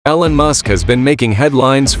Elon Musk has been making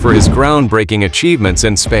headlines for his groundbreaking achievements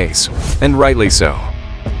in space, and rightly so.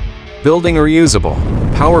 Building a reusable,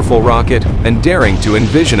 powerful rocket and daring to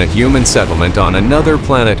envision a human settlement on another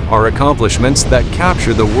planet are accomplishments that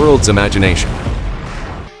capture the world's imagination.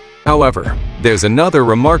 However, there's another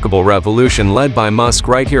remarkable revolution led by Musk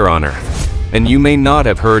right here on Earth, and you may not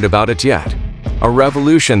have heard about it yet. A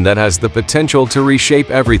revolution that has the potential to reshape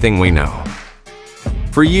everything we know.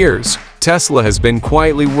 For years, Tesla has been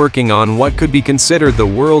quietly working on what could be considered the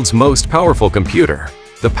world's most powerful computer,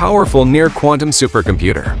 the powerful near-quantum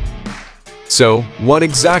supercomputer. So, what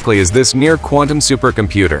exactly is this near-quantum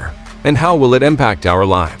supercomputer, and how will it impact our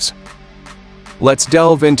lives? Let's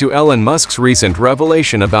delve into Elon Musk's recent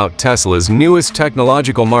revelation about Tesla's newest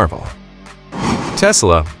technological marvel.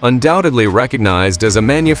 Tesla, undoubtedly recognized as a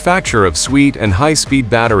manufacturer of sweet and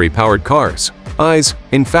high-speed battery-powered cars, is,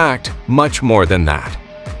 in fact, much more than that.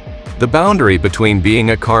 The boundary between being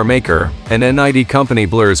a car maker and an IT company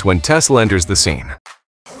blurs when Tesla enters the scene.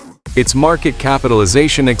 Its market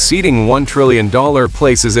capitalization exceeding $1 trillion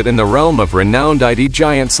places it in the realm of renowned IT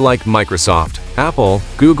giants like Microsoft, Apple,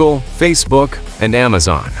 Google, Facebook, and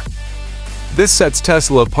Amazon. This sets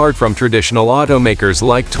Tesla apart from traditional automakers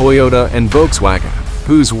like Toyota and Volkswagen,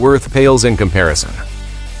 whose worth pales in comparison.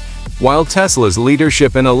 While Tesla's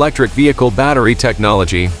leadership in electric vehicle battery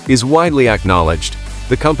technology is widely acknowledged,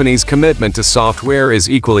 the company's commitment to software is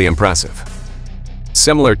equally impressive.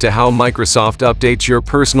 Similar to how Microsoft updates your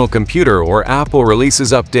personal computer or Apple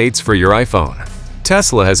releases updates for your iPhone,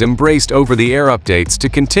 Tesla has embraced over-the-air updates to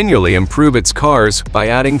continually improve its cars by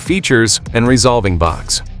adding features and resolving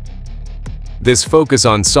bugs. This focus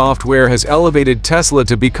on software has elevated Tesla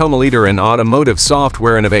to become a leader in automotive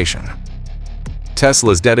software innovation.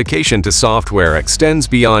 Tesla's dedication to software extends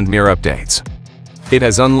beyond mere updates. It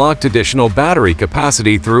has unlocked additional battery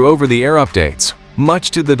capacity through over-the-air updates, much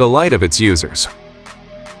to the delight of its users.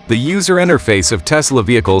 The user interface of Tesla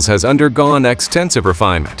vehicles has undergone extensive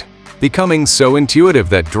refinement, becoming so intuitive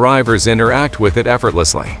that drivers interact with it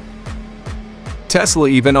effortlessly. Tesla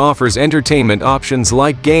even offers entertainment options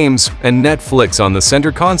like games and Netflix on the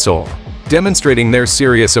center console, demonstrating their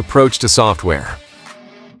serious approach to software.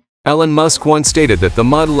 Elon Musk once stated that the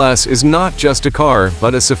Model S is not just a car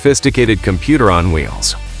but a sophisticated computer on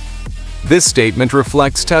wheels. This statement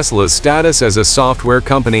reflects Tesla's status as a software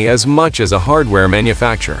company as much as a hardware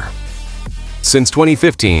manufacturer. Since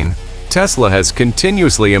 2015, Tesla has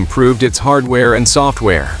continuously improved its hardware and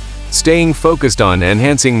software, staying focused on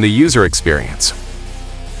enhancing the user experience.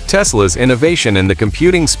 Tesla's innovation in the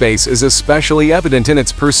computing space is especially evident in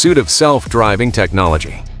its pursuit of self-driving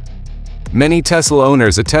technology. Many Tesla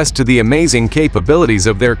owners attest to the amazing capabilities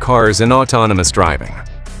of their cars in autonomous driving.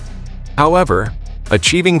 However,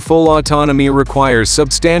 achieving full autonomy requires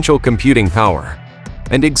substantial computing power,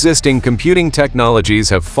 and existing computing technologies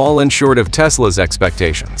have fallen short of Tesla's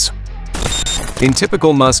expectations. In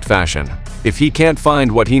typical Musk fashion, if he can't find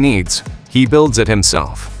what he needs, he builds it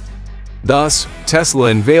himself. Thus,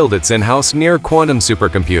 Tesla unveiled its in-house near-quantum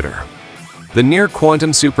supercomputer. The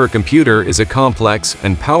near-quantum supercomputer is a complex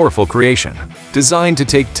and powerful creation, designed to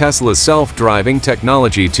take Tesla's self-driving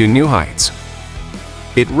technology to new heights.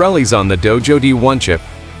 It relies on the Dojo D1 chip,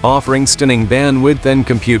 offering stunning bandwidth and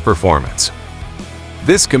compute performance.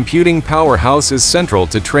 This computing powerhouse is central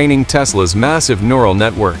to training Tesla's massive neural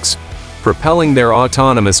networks, propelling their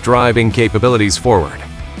autonomous driving capabilities forward.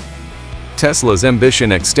 Tesla's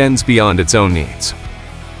ambition extends beyond its own needs.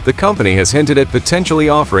 The company has hinted at potentially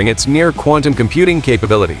offering its near-quantum computing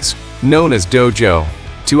capabilities, known as Dojo,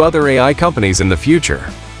 to other AI companies in the future,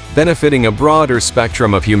 benefiting a broader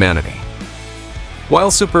spectrum of humanity. While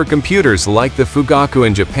supercomputers like the Fugaku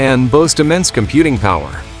in Japan boast immense computing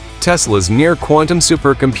power, Tesla's near-quantum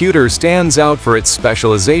supercomputer stands out for its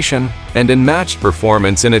specialization and unmatched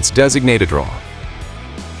performance in its designated role.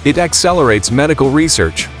 It accelerates medical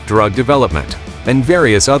research, drug development, and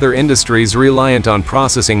various other industries reliant on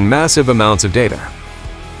processing massive amounts of data.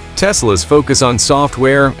 Tesla's focus on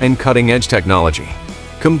software and cutting-edge technology,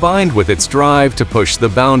 combined with its drive to push the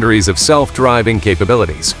boundaries of self-driving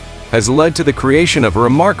capabilities, has led to the creation of a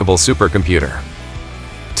remarkable supercomputer.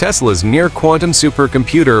 Tesla's near-quantum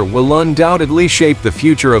supercomputer will undoubtedly shape the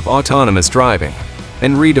future of autonomous driving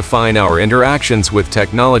and redefine our interactions with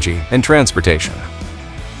technology and transportation.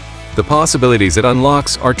 The possibilities it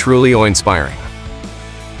unlocks are truly awe-inspiring.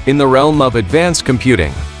 In the realm of advanced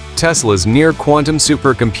computing, Tesla's near-quantum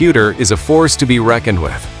supercomputer is a force to be reckoned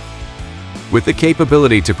with. With the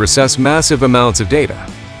capability to process massive amounts of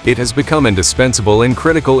data, it has become indispensable in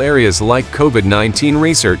critical areas like COVID-19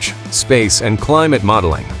 research, space and climate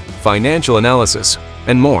modeling, financial analysis,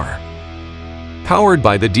 and more. Powered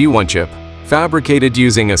by the D1 chip, fabricated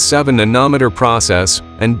using a 7-nanometer process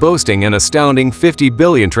and boasting an astounding 50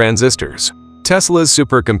 billion transistors, Tesla's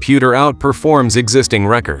supercomputer outperforms existing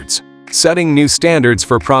records, setting new standards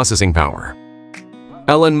for processing power.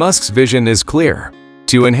 Elon Musk's vision is clear: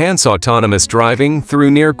 to enhance autonomous driving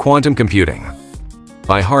through near-quantum computing.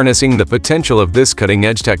 By harnessing the potential of this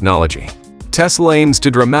cutting-edge technology, Tesla aims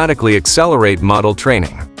to dramatically accelerate model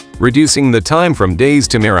training, reducing the time from days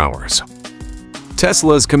to mere hours.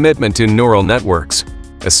 Tesla's commitment to neural networks,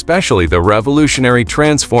 especially the revolutionary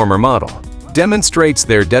transformer model, demonstrates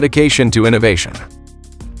their dedication to innovation.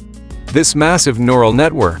 This massive neural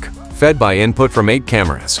network, fed by input from 8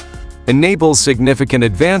 cameras, enables significant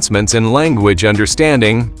advancements in language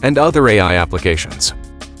understanding and other AI applications.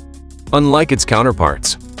 Unlike its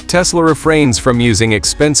counterparts, Tesla refrains from using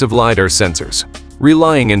expensive LiDAR sensors,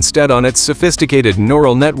 relying instead on its sophisticated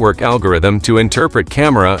neural network algorithm to interpret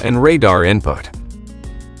camera and radar input.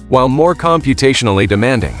 While more computationally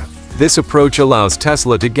demanding, this approach allows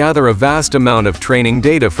Tesla to gather a vast amount of training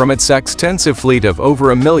data from its extensive fleet of over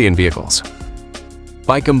 1 million vehicles.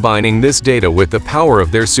 By combining this data with the power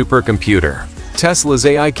of their supercomputer, Tesla's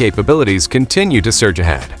AI capabilities continue to surge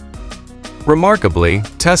ahead. Remarkably,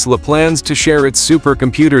 Tesla plans to share its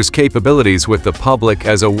supercomputer's capabilities with the public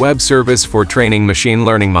as a web service for training machine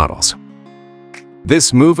learning models.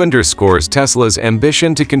 This move underscores Tesla's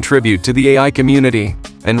ambition to contribute to the AI community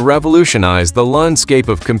and revolutionize the landscape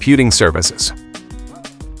of computing services.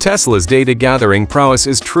 Tesla's data-gathering prowess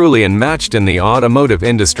is truly unmatched in the automotive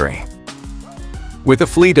industry. With a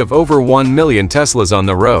fleet of over 1 million Teslas on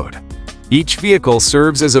the road, each vehicle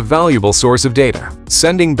serves as a valuable source of data,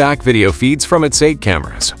 sending back video feeds from its 8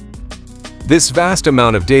 cameras. This vast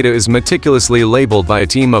amount of data is meticulously labeled by a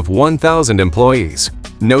team of 1,000 employees,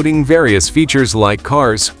 noting various features like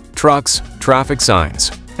cars, trucks, traffic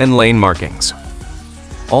signs, and lane markings.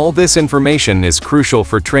 All this information is crucial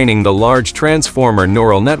for training the large transformer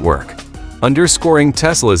neural network, underscoring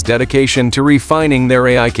Tesla's dedication to refining their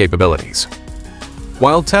AI capabilities.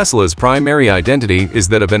 While Tesla's primary identity is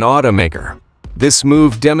that of an automaker, this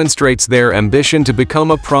move demonstrates their ambition to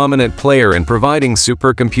become a prominent player in providing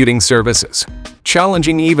supercomputing services,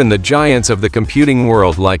 challenging even the giants of the computing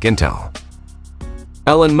world like Intel.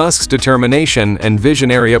 Elon Musk's determination and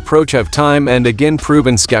visionary approach have time and again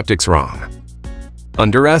proven skeptics wrong.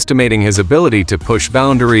 Underestimating his ability to push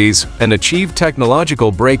boundaries and achieve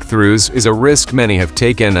technological breakthroughs is a risk many have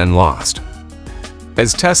taken and lost.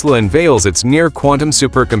 As Tesla unveils its near-quantum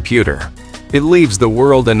supercomputer, it leaves the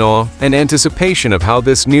world in awe and anticipation of how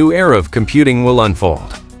this new era of computing will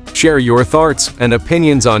unfold. Share your thoughts and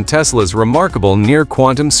opinions on Tesla's remarkable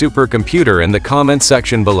near-quantum supercomputer in the comment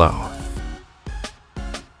section below.